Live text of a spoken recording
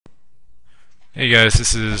Hey guys,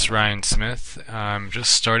 this is Ryan Smith. I'm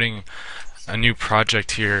just starting a new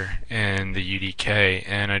project here in the UDK,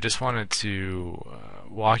 and I just wanted to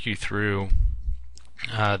walk you through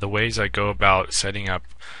the ways I go about setting up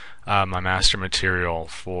my master material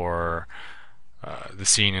for the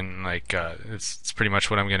scene, and it's pretty much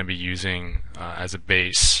what I'm going to be using as a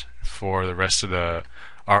base for the rest of the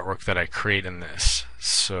artwork that I create in this.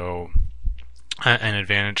 So, an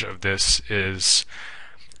advantage of this is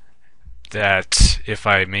that if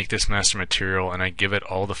I make this master material and I give it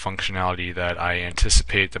all the functionality that I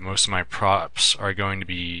anticipate that most of my props are going to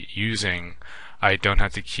be using, I don't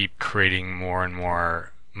have to keep creating more and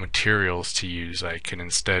more materials to use. I can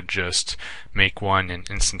instead just make one and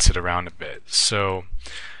instance it around a bit. So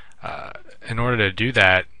in order to do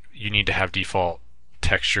that, you need to have default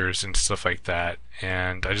textures and stuff like that,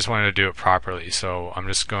 and I just wanted to do it properly. So I'm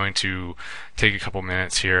just going to take a couple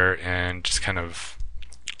minutes here and just kind of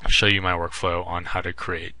show you my workflow on how to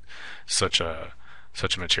create such a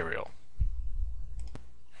material.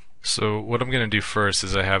 So what I'm going to do first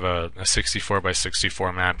is I have a 64 by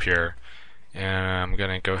 64 map here, and I'm going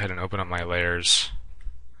to go ahead and open up my layers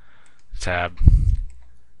tab,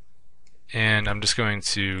 and I'm just going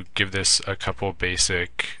to give this a couple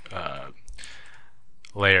basic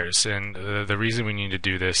layers. And the reason we need to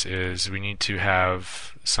do this is we need to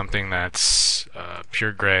have something that's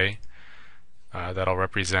pure gray, that'll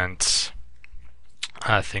represent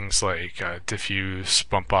things like diffuse,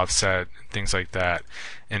 bump offset, things like that.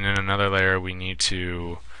 And in another layer we need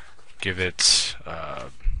to give it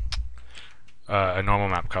a normal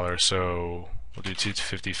map color, so we'll do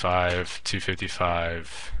 255,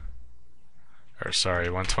 255, or sorry,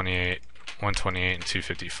 128, 128 and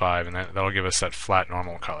 255, and that'll give us that flat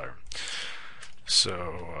normal color.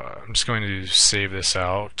 So I'm just going to save this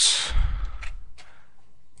out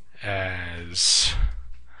as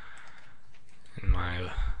in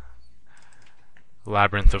my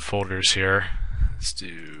labyrinth of folders here. Let's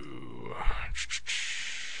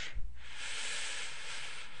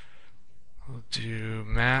we'll do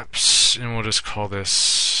maps, and we'll just call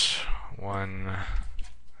this one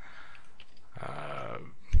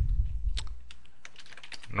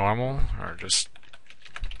normal, or just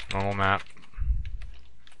normal map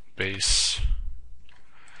base,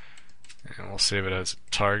 and we'll save it as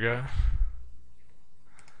targa,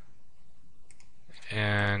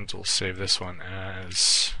 and we'll save this one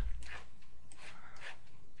as,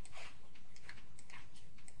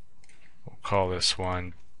 we'll call this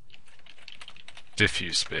one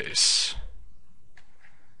diffuse base,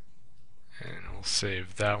 and we'll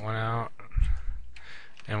save that one out,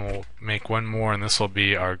 and we'll make one more, and this will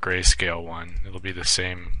be our grayscale one. It'll be the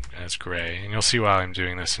same as gray, and you'll see why I'm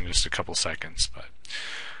doing this in just a couple seconds, but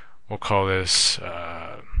we'll call this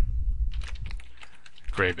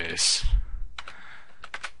gray base.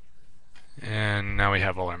 And now we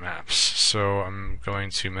have all our maps. So I'm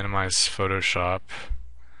going to minimize Photoshop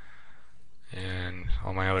and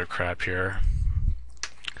all my other crap here,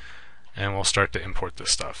 and we'll start to import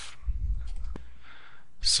this stuff.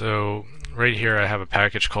 So right here I have a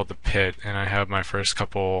package called the pit, and I have my first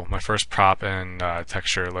prop and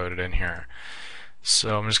texture loaded in here.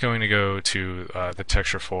 So I'm just going to go to the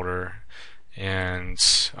texture folder, and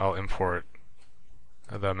I'll import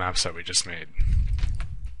the maps that we just made.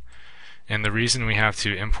 And the reason we have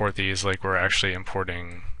to import these like we're actually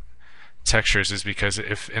importing textures is because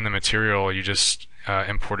if in the material you just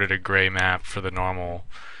imported a gray map for the normal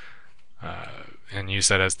and use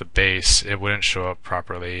that as the base, it wouldn't show up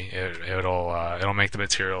properly. It'll make the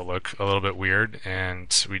material look a little bit weird,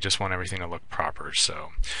 and we just want everything to look proper. So,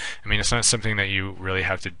 I mean, it's not something that you really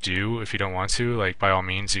have to do if you don't want to. Like, by all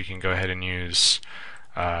means, you can go ahead and use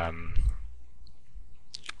your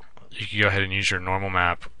normal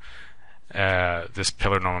map. This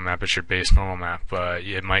pillar normal map is your base normal map, but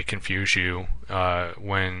it might confuse you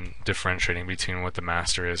when differentiating between what the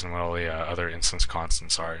master is and what all the other instance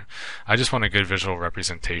constants are. I just want a good visual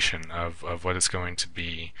representation of what it's going to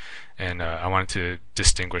be, and I want it to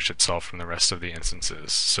distinguish itself from the rest of the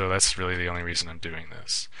instances. So that's really the only reason I'm doing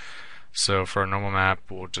this. So for a normal map,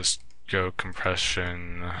 we'll just go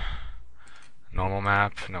compression normal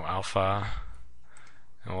map, no alpha,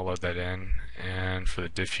 and we'll load that in. And for the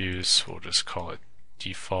diffuse, we'll just call it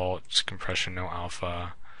default compression no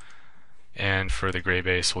alpha, and for the gray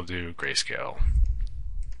base we'll do grayscale,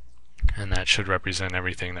 and that should represent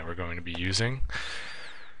everything that we're going to be using.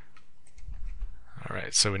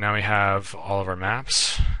 Alright, so now we have all of our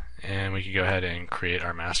maps, and we can go ahead and create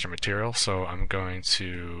our master material. So I'm going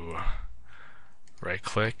to right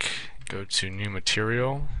click, go to new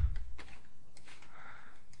material,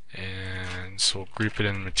 and And so we'll group it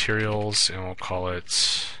in materials, and we'll call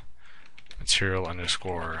it material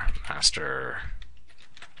underscore master,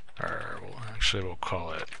 or we'll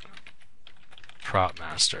call it prop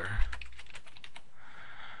master.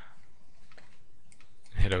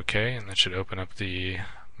 Hit OK, and that should open up the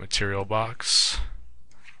material box.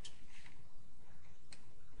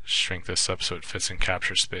 Shrink this up so it fits in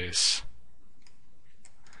capture space.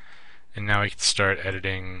 And now we can start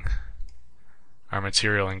editing our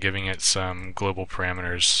material and giving it some global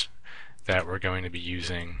parameters that we're going to be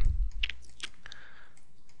using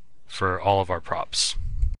for all of our props.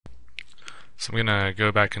 So I'm going to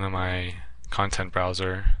go back into my content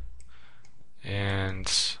browser,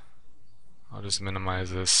 and I'll just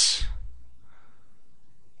minimize this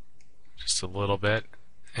just a little bit,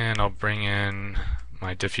 and I'll bring in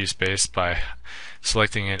my diffuse base by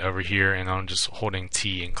selecting it over here, and I'm just holding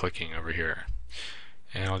T and clicking over here.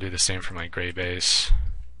 And I'll do the same for my gray base,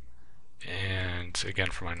 and again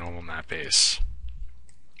for my normal map base.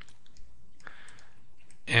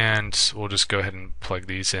 And we'll just go ahead and plug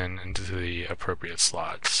these into the appropriate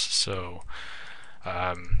slots. So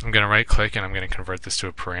I'm going to right click, and I'm going to convert this to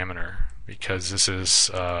a parameter, because this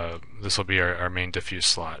will be our main diffuse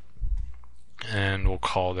slot. And we'll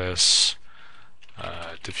call this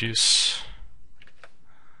diffuse,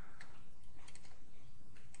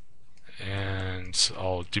 and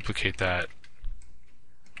I'll duplicate that,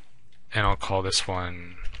 and I'll call this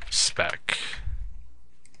one spec.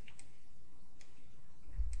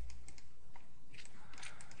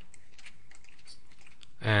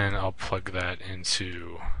 And I'll plug that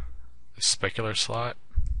into the specular slot,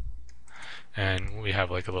 and we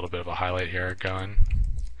have like a little bit of a highlight here going.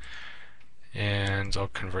 And I'll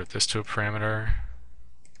convert this to a parameter,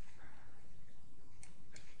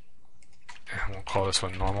 and we'll call this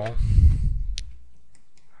one normal.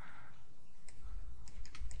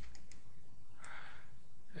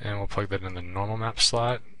 And we'll plug that in the normal map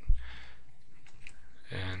slot,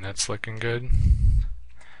 and that's looking good.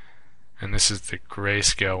 And this is the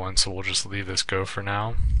grayscale one, so we'll just leave this go for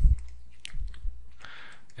now.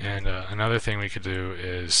 And another thing we could do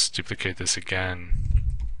is duplicate this again,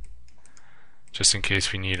 just in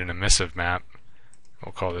case we need an emissive map.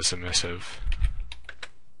 We'll call this emissive.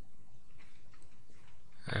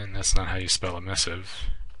 And that's not how you spell emissive.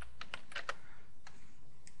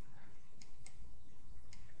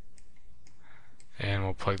 And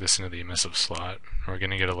we'll plug this into the emissive slot. We're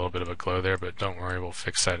going to get a little bit of a glow there, but don't worry, we'll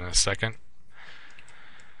fix that in a second.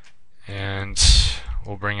 And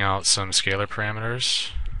we'll bring out some scalar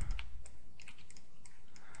parameters.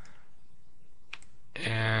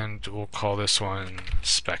 And we'll call this one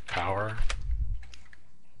spec power.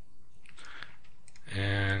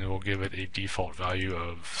 And we'll give it a default value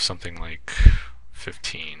of something like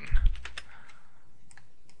 15.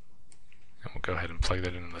 And we'll go ahead and plug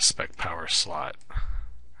that into the spec power slot.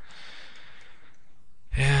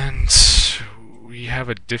 And we have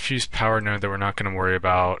a diffuse power node that we're not going to worry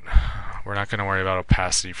about. We're not going to worry about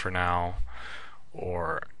opacity for now,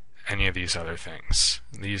 or any of these other things.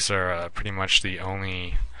 These are pretty much the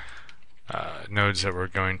only nodes that we're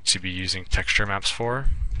going to be using texture maps for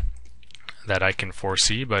that I can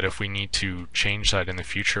foresee, but if we need to change that in the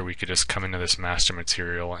future, we could just come into this master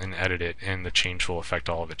material and edit it, and the change will affect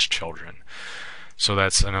all of its children. So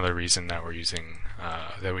that's another reason that we're using,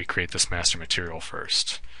 that we create this master material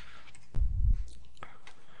first.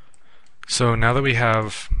 So now that we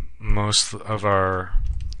have most of our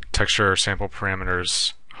texture sample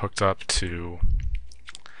parameters hooked up to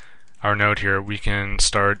our node here, we can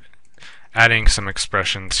start adding some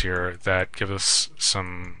expressions here that give us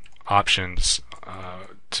some options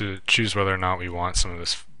to choose whether or not we want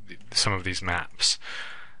some of these maps.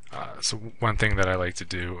 So one thing that I like to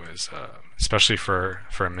do is, especially for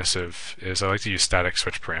emissive, is I like to use static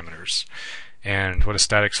switch parameters. And what a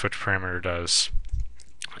static switch parameter does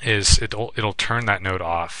is it'll turn that node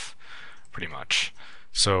off pretty much.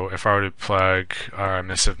 So if I were to plug our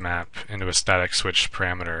emissive map into a static switch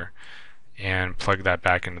parameter and plug that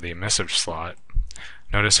back into the emissive slot,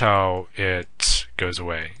 notice how it goes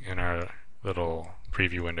away in our little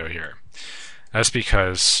preview window here. That's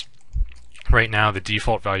because right now the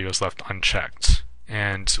default value is left unchecked,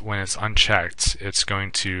 and when it's unchecked, it's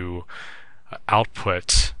going to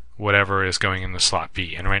output whatever is going in the slot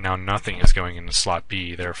B, and right now nothing is going into slot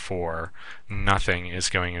B, therefore nothing is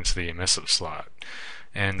going into the emissive slot.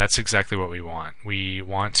 And that's exactly what we want. We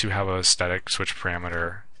want to have a static switch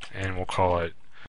parameter, and we'll call it